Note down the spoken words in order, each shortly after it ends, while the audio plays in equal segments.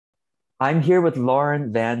I'm here with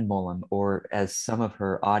Lauren Van Mullem, or as some of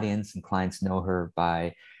her audience and clients know her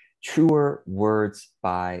by Truer Words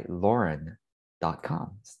by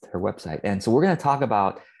Lauren.com. It's her website. And so we're going to talk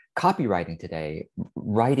about copywriting today,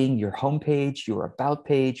 writing your homepage, your about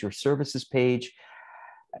page, your services page.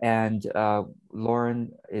 And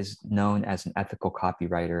Lauren is known as an ethical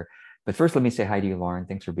copywriter. But first, let me say hi to you, Lauren.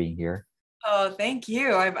 Thanks for being here. Oh, thank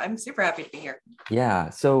you. I'm super happy to be here. Yeah.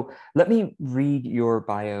 So let me read your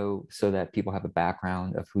bio so that people have a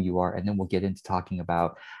background of who you are, and then we'll get into talking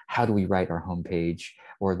about how do we write our homepage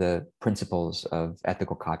or the principles of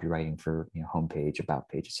ethical copywriting for homepage, about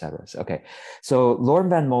page, etc. So, okay. So Lauren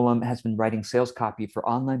Van Mullem has been writing sales copy for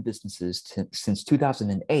online businesses since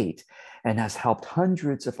 2008 and has helped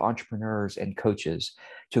hundreds of entrepreneurs and coaches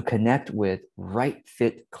to connect with right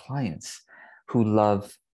fit clients who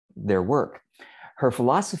love their work. Her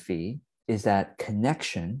philosophy is that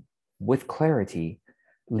connection with clarity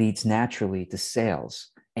leads naturally to sales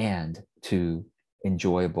and to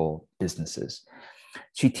enjoyable businesses.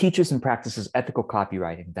 She teaches and practices ethical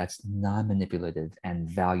copywriting that's non-manipulative and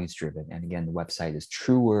values-driven. And again, the website is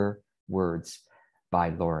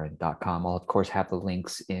truerwordsbylauren.com. I'll, of course, have the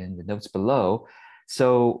links in the notes below.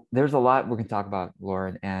 So there's a lot we're going to talk about,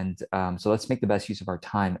 Lauren. And so let's make the best use of our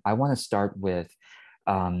time. I want to start with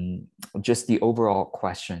just the overall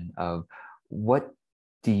question of what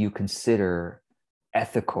do you consider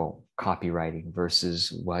ethical copywriting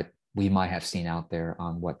versus what we might have seen out there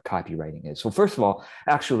on what copywriting is. So first of all,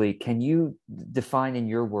 actually, can you define in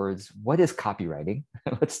your words, what is copywriting?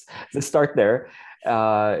 let's start there.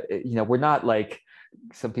 We're not like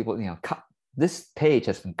some people, this page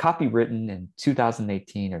has been copywritten in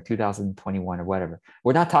 2018 or 2021 or whatever.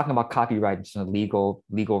 We're not talking about copyright, legal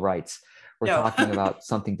rights. We're No. talking about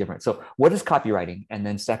something different. So what is copywriting? And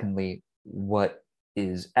then secondly, what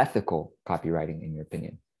is ethical copywriting in your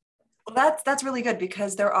opinion? Well, that's really good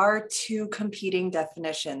because there are two competing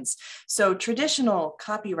definitions. So traditional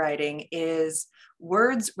copywriting is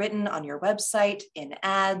words written on your website in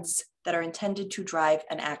ads that are intended to drive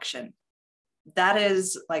an action. That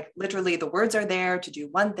is like literally the words are there to do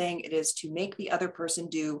one thing. It is to make the other person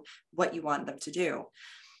do what you want them to do.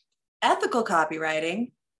 Ethical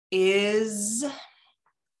copywriting is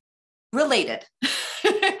related.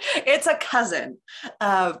 It's a cousin,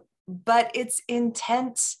 but its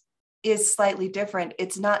intent is slightly different.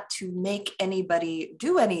 It's not to make anybody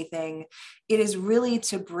do anything. It is really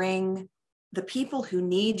to bring the people who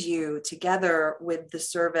need you together with the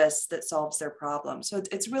service that solves their problem. So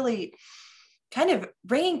it's really kind of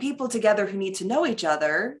bringing people together who need to know each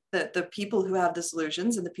other, the people who have the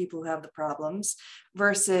solutions and the people who have the problems,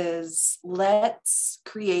 versus let's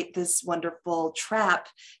create this wonderful trap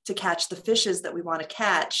to catch the fishes that we want to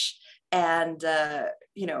catch and,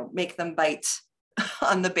 make them bite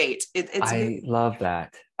on the bait. I love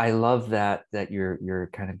that. I love that you're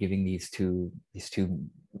kind of giving these two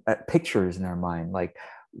pictures in our mind. Like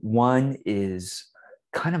one is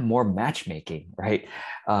kind of more matchmaking, right?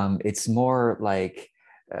 It's more like,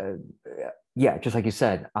 just like you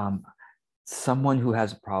said, someone who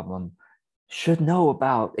has a problem should know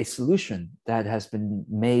about a solution that has been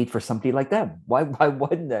made for somebody like them. Why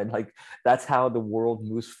wouldn't that? Like that's how the world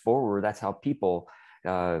moves forward. That's how people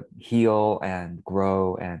heal and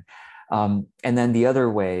grow. And then the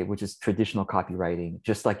other way, which is traditional copywriting,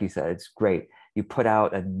 just like you said, it's great. You put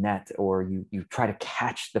out a net or you try to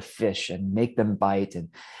catch the fish and make them bite.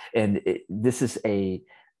 This is a,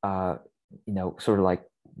 sort of like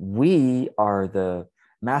we are the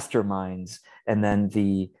masterminds and then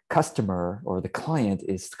the customer or the client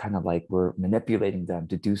is kind of like we're manipulating them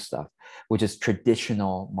to do stuff, which is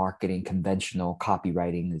traditional marketing, conventional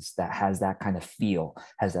copywriting is that has that kind of feel,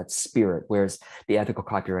 has that spirit. Whereas the ethical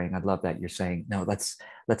copywriting, I love that you're saying, no, let's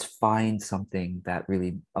find something that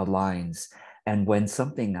really aligns. And when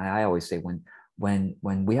something, I always say, when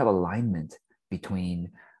we have alignment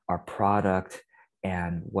between our product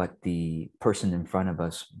and what the person in front of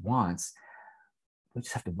us wants, we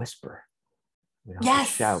just have to whisper. We don't have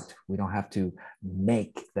to shout. We don't have to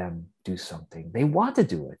make them do something. They want to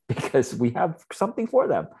do it because we have something for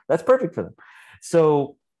them. That's perfect for them.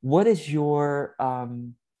 So what is your,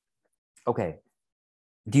 okay.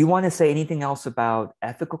 Do you want to say anything else about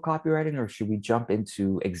ethical copywriting or should we jump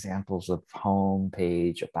into examples of home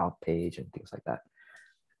page, about page and things like that?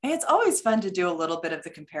 It's always fun to do a little bit of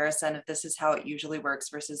the comparison of this is how it usually works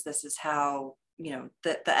versus this is how,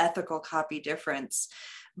 the ethical copy difference.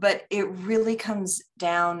 But it really comes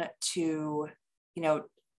down to,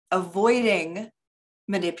 avoiding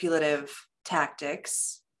manipulative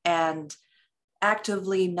tactics and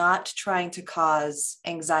actively not trying to cause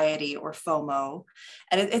anxiety or FOMO.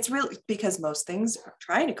 And it's really because most things are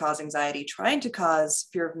trying to cause anxiety, trying to cause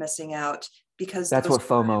fear of missing out, because That's those what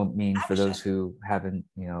FOMO means for action. those who haven't,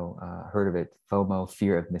 heard of it. FOMO,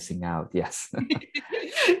 fear of missing out. Yes. Right.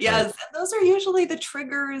 Yes, those are usually the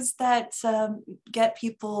triggers that get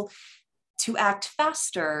people to act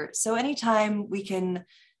faster. So anytime we can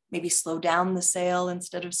maybe slow down the sale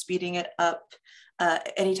instead of speeding it up,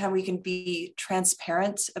 anytime we can be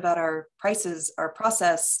transparent about our prices, our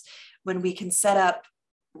process, when we can set up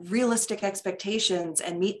realistic expectations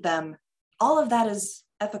and meet them, all of that is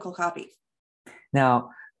ethical copy. Now,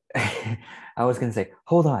 I was going to say,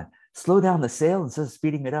 hold on, slow down the sale instead of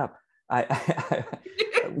speeding it up.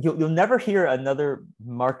 You'll never hear another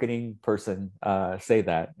marketing person say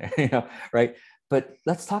that, right? But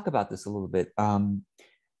let's talk about this a little bit.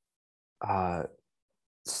 Uh,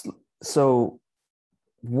 so,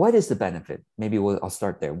 what is the benefit? Maybe I'll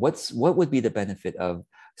start there. What would be the benefit of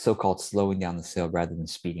so-called slowing down the sale rather than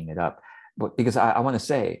speeding it up? But because I want to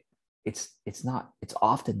say it's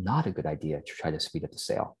often not a good idea to try to speed up the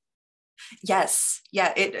sale. Yes,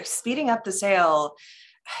 yeah, speeding up the sale,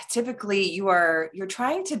 typically you're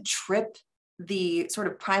trying to trip the sort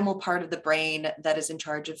of primal part of the brain that is in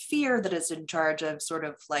charge of fear, that is in charge of sort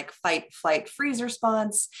of like fight, flight, freeze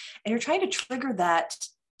response. And you're trying to trigger that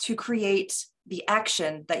to create the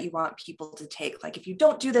action that you want people to take. Like, if you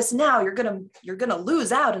don't do this now, you're gonna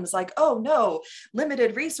lose out. And it's like, oh no,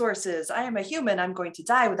 limited resources. I am a human. I'm going to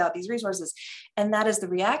die without these resources. And that is the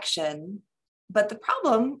reaction. But the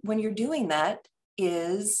problem when you're doing that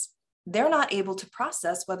is they're not able to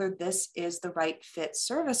process whether this is the right fit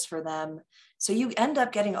service for them. So you end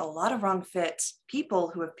up getting a lot of wrong fit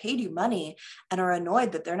people who have paid you money and are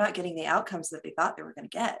annoyed that they're not getting the outcomes that they thought they were going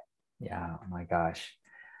to get. Yeah. Oh my gosh.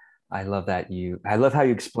 I love that I love how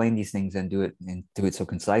you explain these things and do it so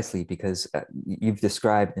concisely, because you've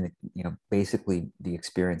described, basically the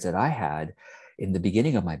experience that I had in the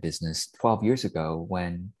beginning of my business 12 years ago,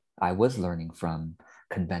 when I was learning from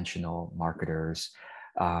conventional marketers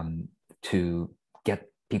to get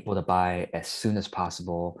people to buy as soon as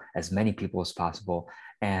possible, as many people as possible.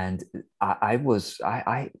 And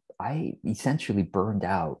I essentially burned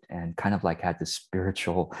out and kind of like had this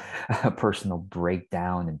spiritual, personal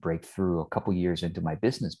breakdown and breakthrough a couple years into my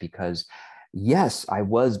business, because yes, I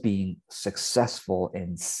was being successful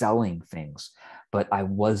in selling things, but I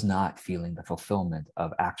was not feeling the fulfillment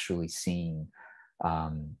of actually seeing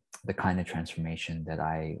the kind of transformation that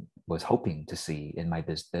I was hoping to see in my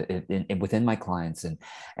business, within my clients,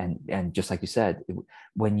 and just like you said,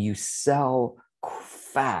 when you sell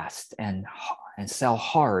fast and sell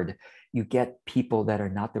hard, you get people that are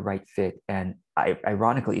not the right fit. And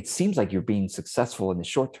ironically, it seems like you're being successful in the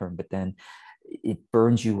short term, but then it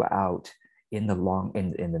burns you out in the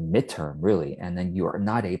in the midterm, really. And then you are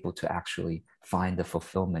not able to actually find the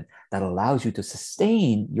fulfillment that allows you to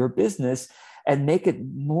sustain your business and make it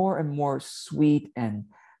more and more sweet and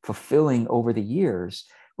fulfilling over the years,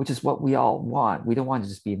 which is what we all want. We don't want to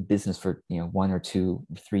just be in business for 1 or 2,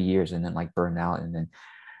 3 years and then like burn out and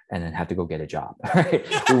then have to go get a job. Right?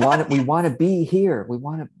 we want to be here. We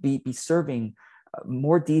want to be serving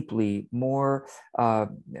more deeply, more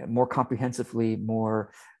comprehensively,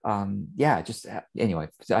 more just anyway.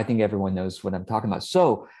 So I think everyone knows what I'm talking about.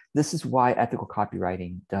 So this is why ethical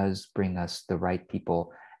copywriting does bring us the right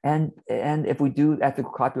people. And if we do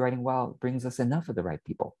ethical copywriting well, it brings us enough of the right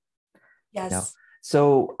people. Yes.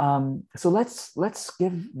 So let's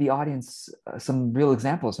give the audience some real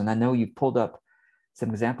examples. And I know you've pulled up some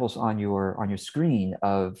examples on your screen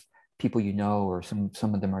of people or some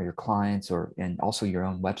of them are your clients, and also your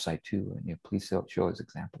own website too. And please show us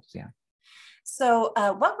examples. Yeah. So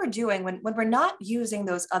what we're doing when we're not using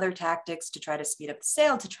those other tactics to try to speed up the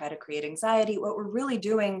sale, to try to create anxiety, what we're really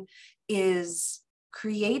doing is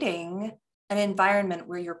creating an environment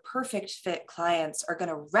where your perfect fit clients are going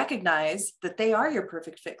to recognize that they are your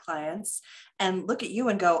perfect fit clients and look at you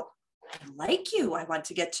and go, I like you. I want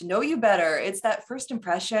to get to know you better. It's that first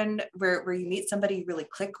impression where you meet somebody you really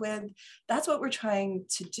click with. That's what we're trying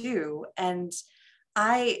to do. And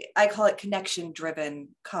I call it connection driven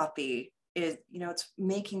copy. It's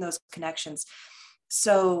making those connections.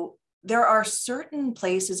 So there are certain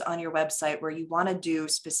places on your website where you want to do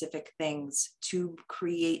specific things to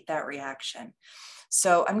create that reaction.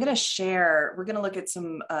 So I'm going to share, we're going to look at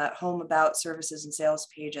some home about services and sales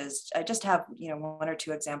pages. I just have, 1 or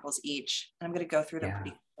 2 examples each. And I'm going to go through them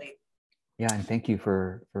pretty quickly. Yeah. And thank you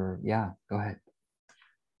for go ahead.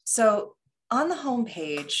 So on the home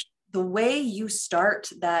page, the way you start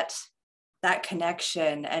that that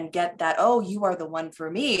connection and get that, oh, you are the one for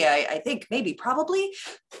me. I think maybe, probably.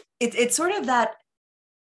 It's sort of that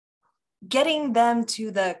getting them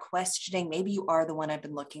to the questioning, maybe you are the one I've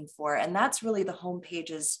been looking for. And that's really the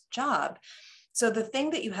homepage's job. So the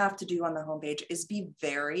thing that you have to do on the homepage is be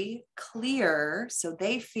very clear so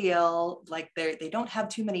they feel like they don't have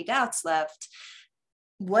too many doubts left.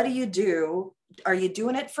 What do you do? Are you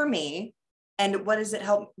doing it for me? And what does it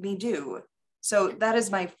help me do? So that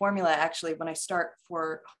is my formula, actually, when I start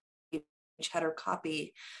for header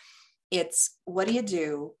copy. It's what do you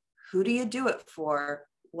do? Who do you do it for?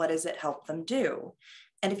 What does it help them do?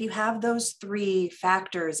 And if you have those three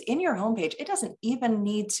factors in your homepage, it doesn't even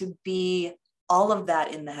need to be all of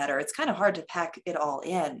that in the header. It's kind of hard to pack it all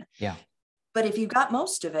in. Yeah. But if you've got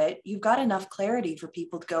most of it, you've got enough clarity for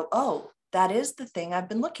people to go, oh, that is the thing I've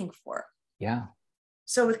been looking for. Yeah.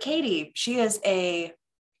 So with Katie, she is a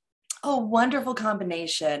wonderful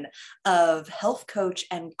combination of health coach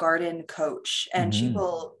and garden coach. And she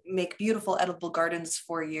will make beautiful edible gardens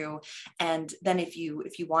for you. And then if you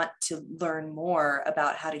want to learn more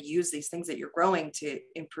about how to use these things that you're growing to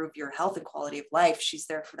improve your health and quality of life, she's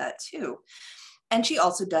there for that too. And she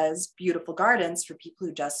also does beautiful gardens for people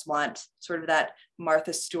who just want sort of that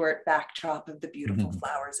Martha Stewart backdrop of the beautiful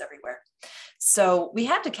flowers everywhere. So we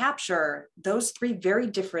had to capture those three very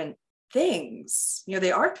different things. You know,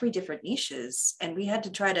 they are three different niches, and we had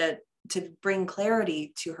to try to bring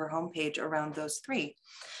clarity to her homepage around those three.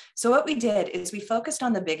 So what we did is we focused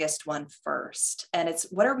on the biggest one first, and it's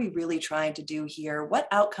what are we really trying to do here? What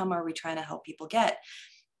outcome are we trying to help people get?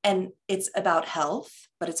 And it's about health,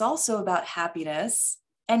 but it's also about happiness.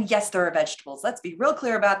 And yes, there are vegetables. Let's be real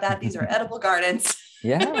clear about that. These are edible gardens.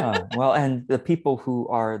 Yeah. Well, and the people who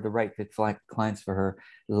are the right fit clients for her,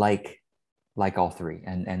 like all three,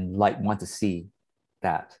 and want to see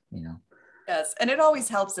that, you know. Yes. And it always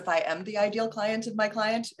helps if I am the ideal client of my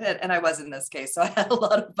client. And I was in this case. So I had a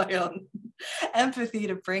lot of my own empathy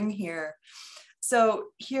to bring here. So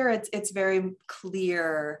here it's very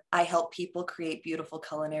clear. I help people create beautiful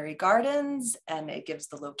culinary gardens, and it gives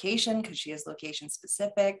the location because she is location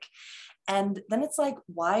specific. And then it's like,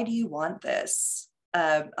 why do you want this?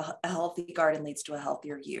 A healthy garden leads to a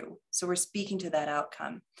healthier you. So we're speaking to that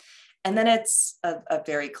outcome. And then it's a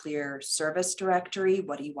very clear service directory.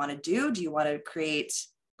 What do you want to do? Do you want to create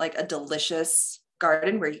like a delicious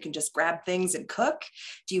garden where you can just grab things and cook?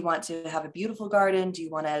 Do you want to have a beautiful garden? Do you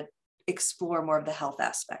want to explore more of the health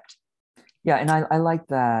aspect? Yeah. And I like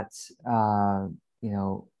that, you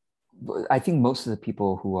know, I think most of the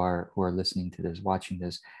people who are listening to this, watching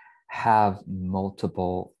this, have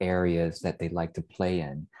multiple areas that they like to play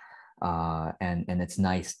in. And it's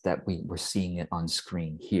nice that we're seeing it on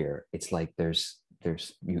screen here. It's like there's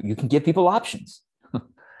you can give people options.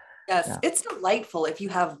 Yes, Yeah. it's delightful if you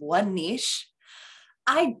have one niche.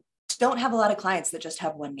 I don't have a lot of clients that just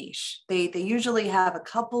have one niche. They usually have a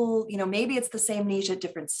couple, you know, maybe it's the same niche at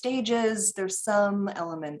different stages. There's some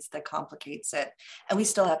elements that complicates it, and we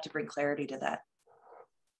still have to bring clarity to that.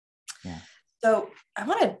 Yeah. So I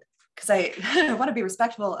want to, because I want to be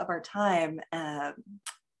respectful of our time.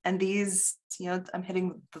 And these, you know, I'm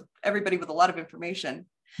hitting everybody with a lot of information.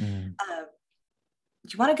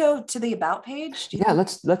 Do you want to go to the about page? Yeah,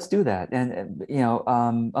 let's do that. And you know,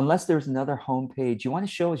 unless there's another homepage, you want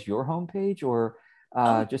to show us your homepage, or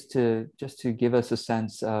just to give us a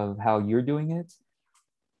sense of how you're doing it?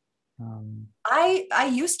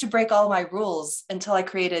 I used to break all my rules until I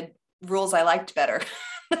created rules I liked better.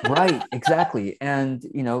 Right, exactly. And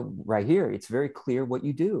you know, right here, it's very clear what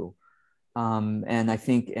you do. And I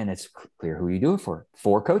think, and it's clear who you do it for.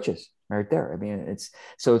 4 coaches right there. I mean, it's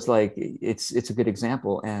like, it's a good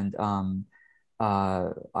example. And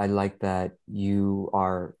I like that you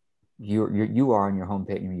are on your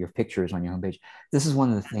homepage, your pictures on your homepage. This is one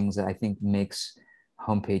of the things that I think makes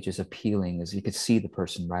homepages appealing, is you could see the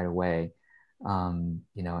person right away,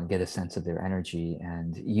 you know, and get a sense of their energy.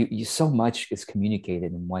 And you so much is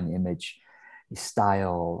communicated in one image,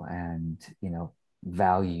 style and, you know,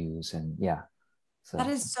 values. And yeah, so That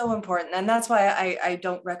is so important. And that's why I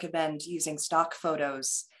don't recommend using stock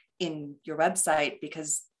photos in your website,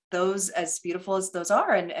 because those, as beautiful as those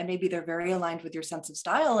are, and maybe they're very aligned with your sense of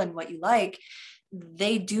style and what you like,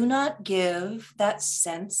 they do not give that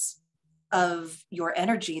sense of your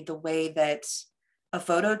energy the way that a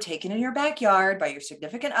photo taken in your backyard by your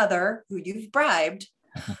significant other who you've bribed.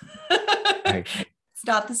 right. It's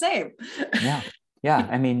not the same. Yeah.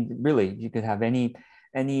 I mean, really, you could have any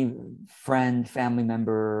friend, family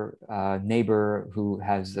member, neighbor who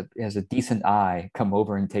has a decent eye come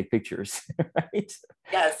over and take pictures, right?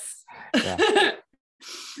 Yes. Yeah.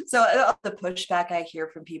 So the pushback I hear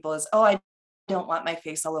from people is, oh, I don't want my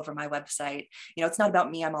face all over my website. It's not about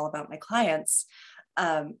me. I'm all about my clients.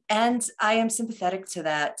 And I am sympathetic to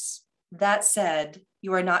that. That said,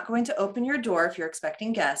 you are not going to open your door if you're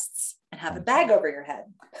expecting guests and have a bag over your head.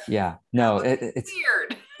 Yeah, no, it's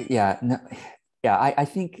weird. Yeah, no, yeah. I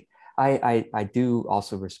think I do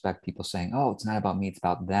also respect people saying, "Oh, it's not about me; it's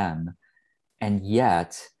about them," and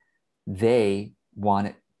yet they want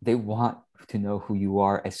it. They want to know who you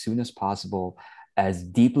are as soon as possible, as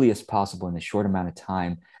deeply as possible in a short amount of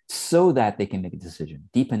time, so that they can make a decision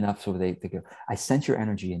deep enough so they go, "I sense your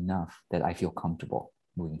energy enough that I feel comfortable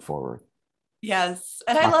moving forward." Yes,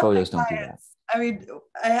 and I Stock love my photos don't do that. clients. I mean,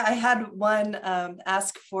 I had one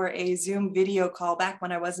ask for a Zoom video call back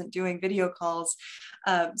when I wasn't doing video calls,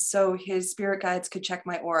 so his spirit guides could check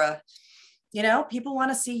my aura. People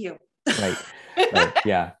want to see you. Right. Right.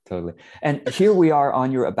 Yeah, totally. And here we are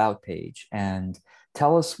on your about page. And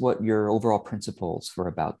tell us what your overall principles for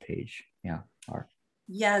about page, are.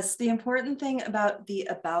 Yes, the important thing about the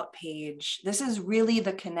about page, this is really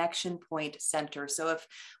the connection point center. So if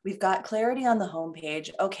we've got clarity on the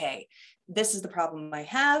homepage, okay, this is the problem I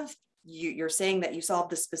have. You're saying that you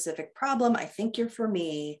solved this specific problem. I think you're for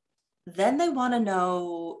me. Then they want to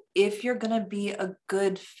know if you're going to be a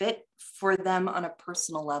good fit for them on a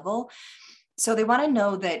personal level. So they want to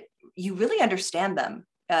know that you really understand them.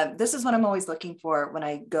 This is what I'm always looking for when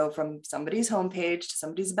I go from somebody's homepage to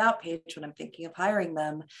somebody's about page when I'm thinking of hiring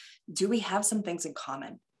them. Do we have some things in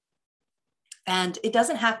common? And it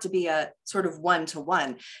doesn't have to be a sort of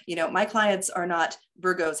one-to-one. My clients are not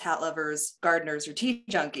Virgos, hat lovers, gardeners, or tea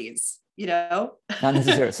junkies, Not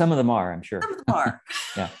necessarily. Some of them are, I'm sure. Some of them are.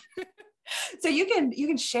 Yeah. So you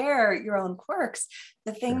can share your own quirks.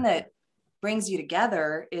 The thing that brings you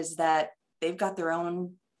together is that they've got their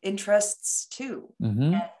own interests too.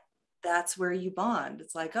 Mm-hmm. And that's where you bond.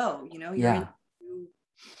 It's like, oh, you're into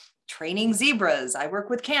training zebras. I work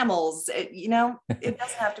with camels. It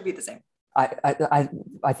doesn't have to be the same.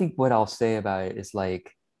 I think what I'll say about it is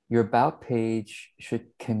like your about page should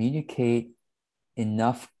communicate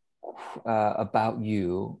enough about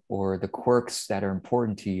you or the quirks that are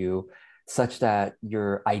important to you, such that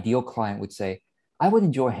your ideal client would say, I would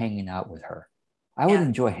enjoy hanging out with her. I would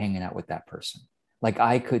enjoy hanging out with that person. Like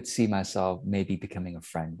I could see myself maybe becoming a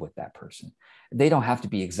friend with that person. They don't have to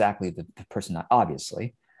be exactly the person,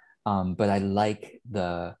 obviously, but I like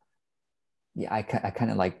I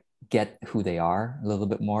kind of like get who they are a little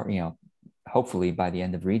bit more. Hopefully by the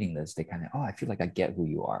end of reading this, they kind of, I feel like I get who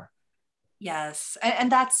you are. Yes,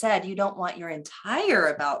 and that said, you don't want your entire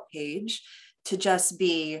about page to just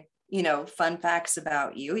be fun facts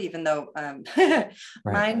about you, even though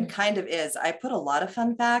mine kind of is. I put a lot of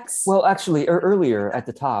fun facts. Well, actually, earlier at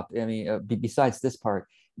the top, I mean, besides this part,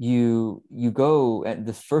 you go, and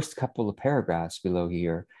the first couple of paragraphs below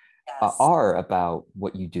here are about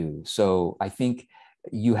what you do. So I think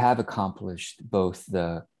you have accomplished both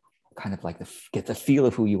the kind of like get the feel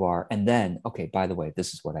of who you are, and then, okay, by the way,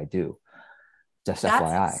 this is what I do. Just That's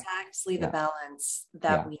FYI. exactly the balance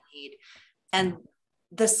that we need. And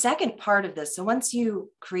the second part of this, so once you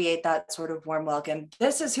create that sort of warm welcome,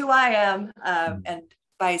 this is who I am. And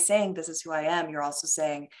by saying this is who I am, you're also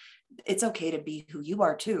saying it's okay to be who you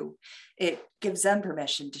are too. It gives them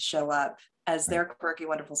permission to show up as their quirky,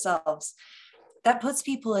 wonderful selves. That puts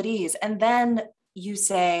people at ease. And then you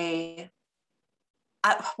say,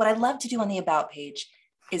 what I love to do on the about page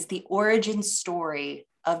is the origin story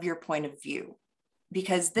of your point of view,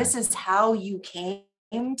 because this is how you came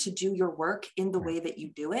to do your work in the way that you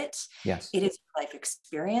do it. Yes. It is your life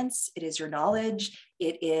experience. It is your knowledge.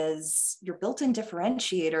 It is your built-in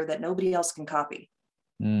differentiator that nobody else can copy.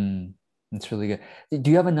 That's really good.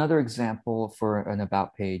 Do you have another example for an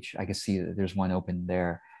about page? I can see that there's one open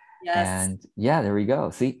there. Yes. And there we go.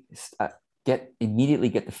 See, immediately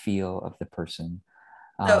get the feel of the person.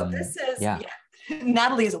 So this is,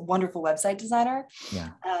 Natalie is a wonderful website designer. Yeah.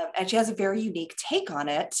 And she has a very unique take on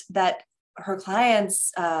it that her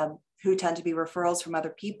clients, who tend to be referrals from other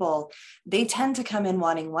people, they tend to come in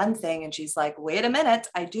wanting one thing. And she's like, wait a minute,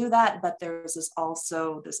 I do that, but there's this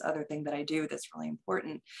other thing that I do that's really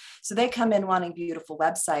important. So they come in wanting beautiful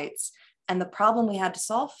websites. And the problem we had to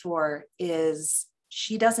solve for is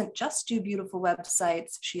she doesn't just do beautiful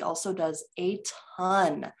websites. She also does a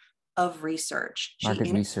ton of research.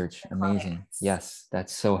 Market research. Amazing. Yes,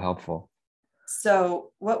 that's so helpful.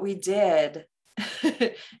 So what we did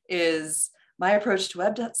is my approach to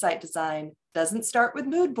website design doesn't start with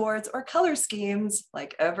mood boards or color schemes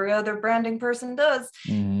like every other branding person does.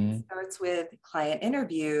 It starts with client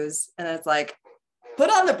interviews. And it's like,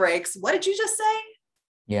 put on the brakes. What did you just say?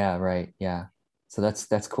 Yeah, right. Yeah. So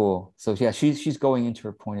that's cool. So yeah, she's going into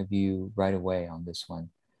her point of view right away on this one.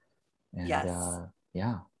 And Yes.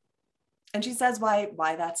 yeah. And she says why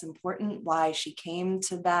that's important, why she came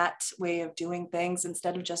to that way of doing things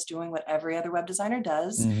instead of just doing what every other web designer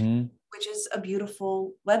does, Mm-hmm. which is a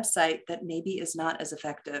beautiful website that maybe is not as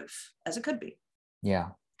effective as it could be. Yeah.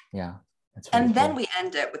 Yeah. That's really And then cool. we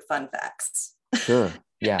end it with fun facts. Sure.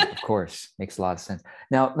 Yeah, of course. Makes a lot of sense.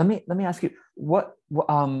 Now, let me ask you,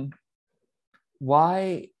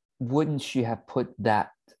 why wouldn't she have put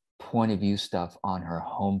that point of view stuff on her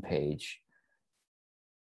homepage?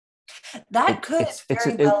 That could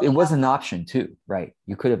very well It was have. an option too, right?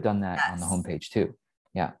 You could have done that on the Yes. homepage too.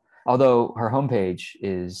 Yeah. Although her homepage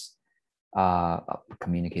is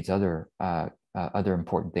communicates other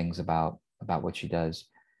important things about what she does.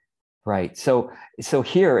 Right. So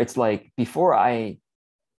here it's like before I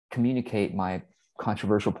communicate my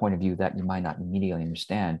controversial point of view that you might not immediately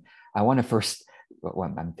understand, I want to first, what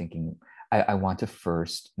I'm thinking, I want to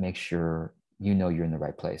first make sure you know you're in the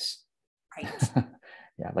right place. Right.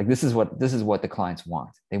 Yeah, like this is what the clients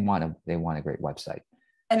want. They want a great website.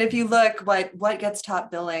 And if you look what gets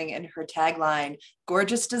top billing in her tagline,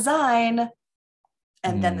 gorgeous design.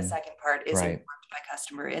 And then the Mm, second part is informed right, by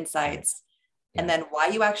customer right. insights. And Yeah, then why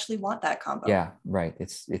you actually want that combo. yeah, right.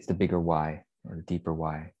 It's the bigger why or the deeper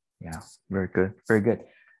why. Yeah, very good, very good.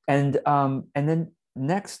 And then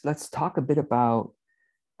next, let's talk a bit about.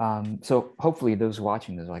 So hopefully those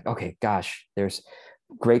watching this are like, okay, gosh, there's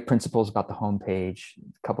great principles about the homepage,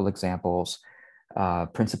 a couple examples,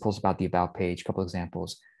 principles about the about page, a couple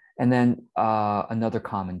examples, and then another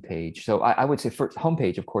common page. So I would say first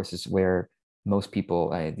homepage, of course, is where most people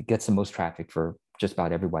gets the most traffic for just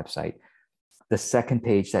about every website. The second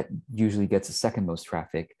page that usually gets the second most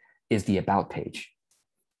traffic is the about page.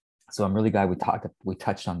 So I'm really glad we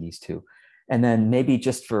touched on these two. And then maybe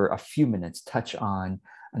just for a few minutes, touch on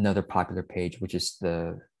another popular page, which is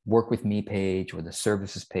the work with me page or the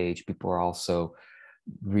services page. People are also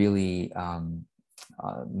really,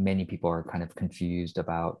 many people are kind of confused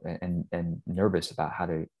about and nervous about how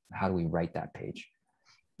do we write that page.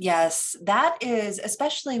 Yes, that is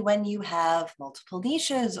especially when you have multiple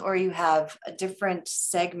niches or you have different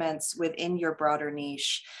segments within your broader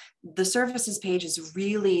niche. The services page is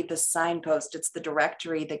really the signpost. It's the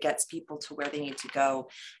directory that gets people to where they need to go.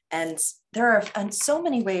 And there are so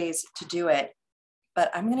many ways to do it, but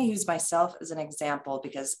I'm going to use myself as an example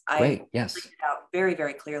because I Great. laid Yes. it out very,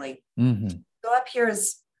 very clearly. Mm-hmm. So up here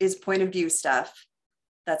is point of view stuff.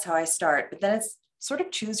 That's how I start. But then it's sort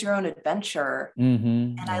of choose your own adventure.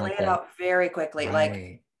 Mm-hmm. And I I lay like it that. out very quickly. Like,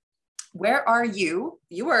 Right. where are you?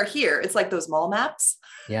 You are here. It's like those mall maps.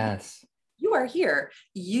 Yes. You are here.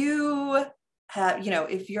 You have,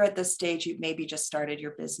 if you're at this stage, you've maybe just started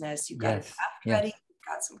your business, you've got a Yes. draft ready, Yes. you've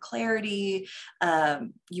got some clarity.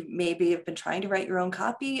 You maybe have been trying to write your own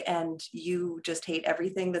copy and you just hate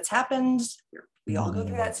everything that's happened. We all go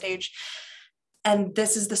through Mm-hmm. that stage. And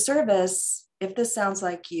this is the service. If this sounds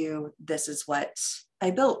like you, this is what I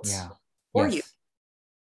built Yeah. for you. Yes.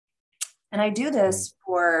 And I do Great. this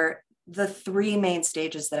for the three main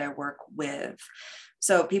stages that I work with.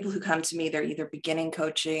 So people who come to me, they're either beginning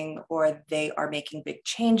coaching or they are making big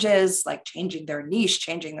changes, like changing their niche,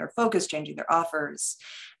 changing their focus, changing their offers.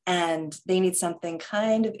 And they need something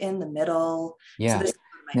kind of in the middle. So Yeah. this is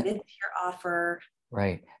my N- mid-tier offer.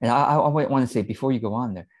 Right. And I want to say before you go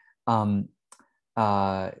on there, um,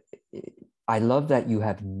 uh, I love that you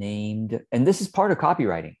have named, and this is part of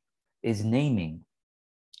copywriting, is naming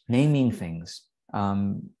things.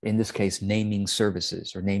 In this case, naming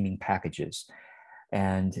services or naming packages.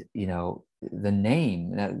 And the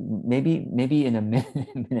name, maybe in a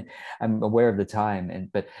minute, I'm aware of the time,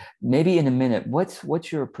 but maybe in a minute,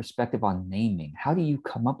 what's your perspective on naming? How do you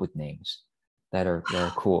come up with names that are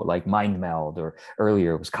cool, like mind meld, or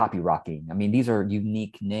earlier it was copy rocking? I mean, these are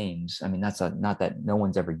unique names. I mean, not that no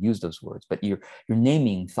one's ever used those words, but you're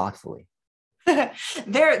naming thoughtfully.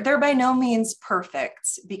 They're by no means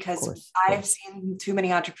perfect Of because course, of I've course. seen too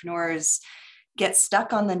many entrepreneurs get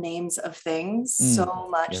stuck on the names of things Mm, so there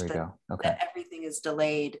much we that go. Okay. that everything is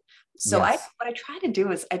delayed. So I Yes. what I try to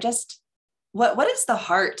do is I just what is the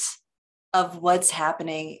heart of what's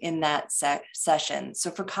happening in that session.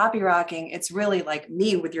 So for copywriting, it's really like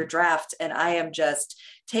me with your draft, and I am just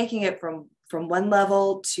taking it from one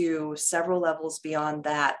level to several levels beyond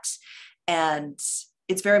that. And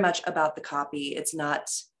it's very much about the copy. It's not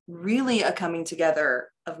really a coming together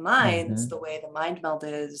of minds Hmm. the way the mind meld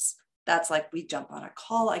is. That's like we jump on a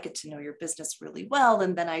call, I get to know your business really well,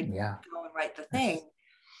 and then I Yeah. go and write the That's thing.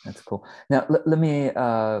 That's cool. Now, let me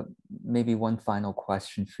maybe one final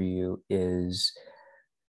question for you is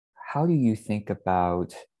how do you think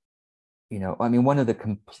about, I mean, one of the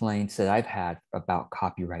complaints that I've had about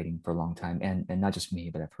copywriting for a long time, and not just me,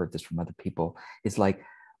 but I've heard this from other people, is like,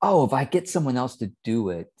 oh, if I get someone else to do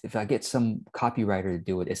it, if I get some copywriter to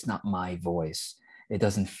do it, it's not my voice. It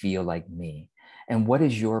doesn't feel like me. And what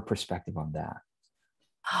is your perspective on that?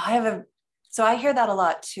 So I hear that a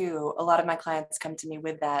lot too. A lot of my clients come to me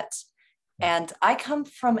with that. And I come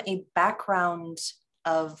from a background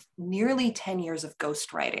of nearly 10 years of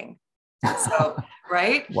ghostwriting. So,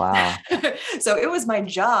 right? Wow. So it was my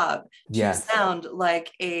job to Yes. sound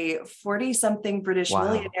like a 40-something British Wow.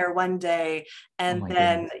 millionaire one day, Oh and my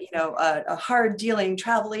then, goodness. a hard-dealing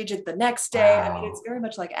travel agent the next day. I mean, it's Wow. very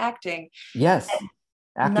much like acting. Yes.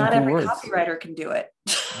 Acting Not through every words. copywriter can do it.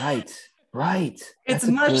 Right. Right. It's That's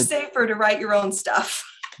a much good, safer to write your own stuff.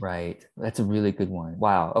 right. That's a really good one.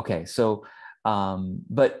 Wow. Okay. So,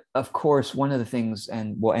 but of course, one of the things,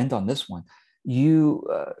 and we'll end on this one, you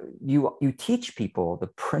teach people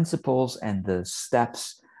the principles and the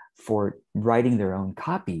steps for writing their own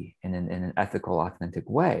copy in an ethical, authentic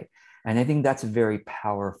way. And I think that's a very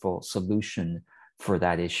powerful solution for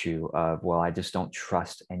that issue of, well, I just don't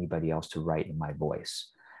trust anybody else to write in my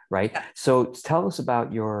voice. Right. Yeah. So tell us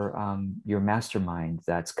about your mastermind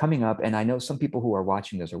that's coming up. And I know some people who are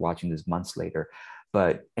watching this months later,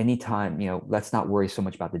 but anytime, let's not worry so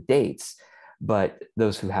much about the dates, but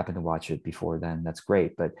those who happen to watch it before then, that's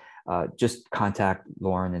great. But just contact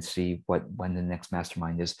Lauren and see when the next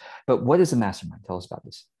mastermind is. But what is a mastermind? Tell us about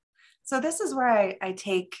this. So this is where I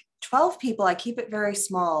take 12 people. I keep it very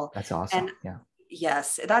small. That's awesome. And Yeah.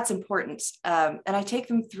 yes, that's important. And I take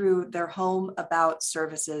them through their home, about,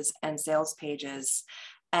 services, and sales pages.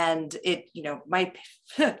 And my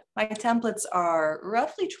my templates are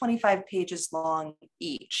roughly 25 pages long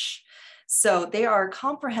each. So they are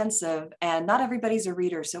comprehensive, and not everybody's a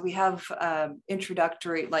reader. So we have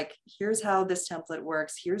introductory, like, here's how this template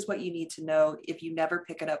works. Here's what you need to know if you never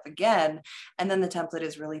pick it up again. And then the template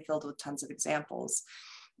is really filled with tons of examples.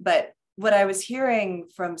 But what I was hearing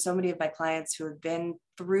from so many of my clients who have been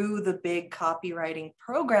through the big copywriting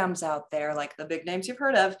programs out there, like the big names you've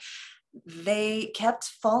heard of, they kept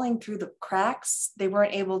falling through the cracks. They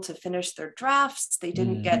weren't able to finish their drafts. They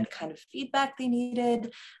didn't get kind of feedback they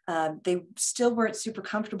needed. They still weren't super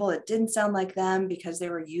comfortable. It didn't sound like them because they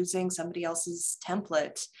were using somebody else's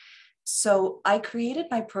template. So I created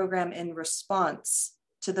my program in response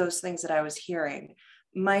to those things that I was hearing.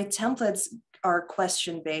 My templates are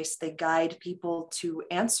question-based. They guide people to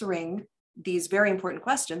answering these very important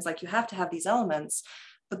questions, like you have to have these elements,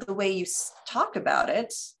 but the way you talk about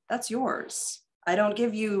it, that's yours. I don't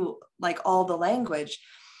give you like all the language.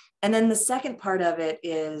 And then the second part of it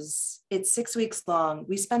is it's 6 weeks long.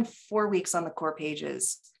 We spend 4 weeks on the core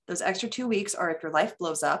pages. Those extra 2 weeks are if your life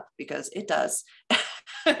blows up, because it does,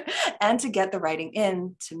 and to get the writing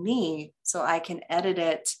in to me so I can edit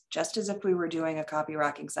it just as if we were doing a copy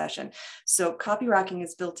rocking session. So copy rocking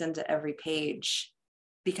is built into every page,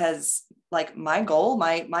 because like my goal,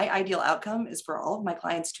 my ideal outcome is for all of my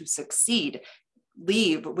clients to succeed,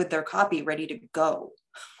 leave with their copy ready to go.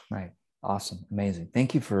 Right. Awesome. Amazing.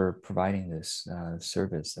 Thank you for providing this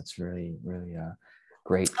service. That's really, really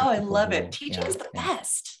great for Oh, I people love it. who, Teaching yeah, is the yeah.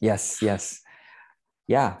 best. Yes, yes.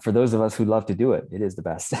 Yeah, for those of us who love to do it, it is the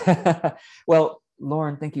best. Well,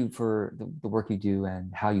 Lauren, thank you for the work you do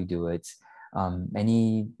and how you do it.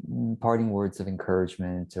 Any parting words of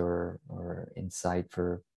encouragement or insight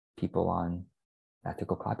for people on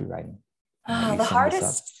ethical copywriting? I'll let you The sum this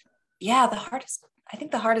up. hardest, I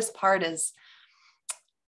think the hardest part is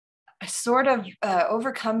sort of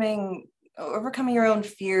overcoming your own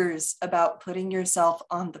fears about putting yourself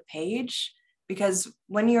on the page, because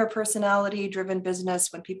when you're a personality driven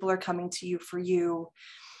business, when people are coming to you for you,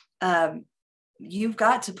 you've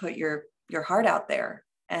got to put your heart out there,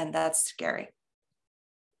 and that's scary.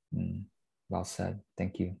 Well said.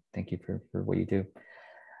 Thank you. Thank you for what you do.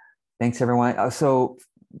 Thanks, everyone. So,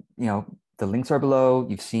 the links are below.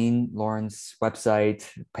 You've seen Lauren's website,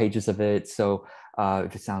 pages of it. So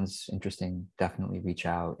if it sounds interesting, definitely reach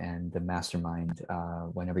out. And the mastermind,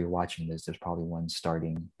 whenever you're watching this, there's probably one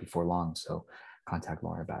starting before long. So contact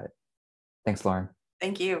Lauren about it. Thanks, Lauren.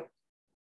 Thank you.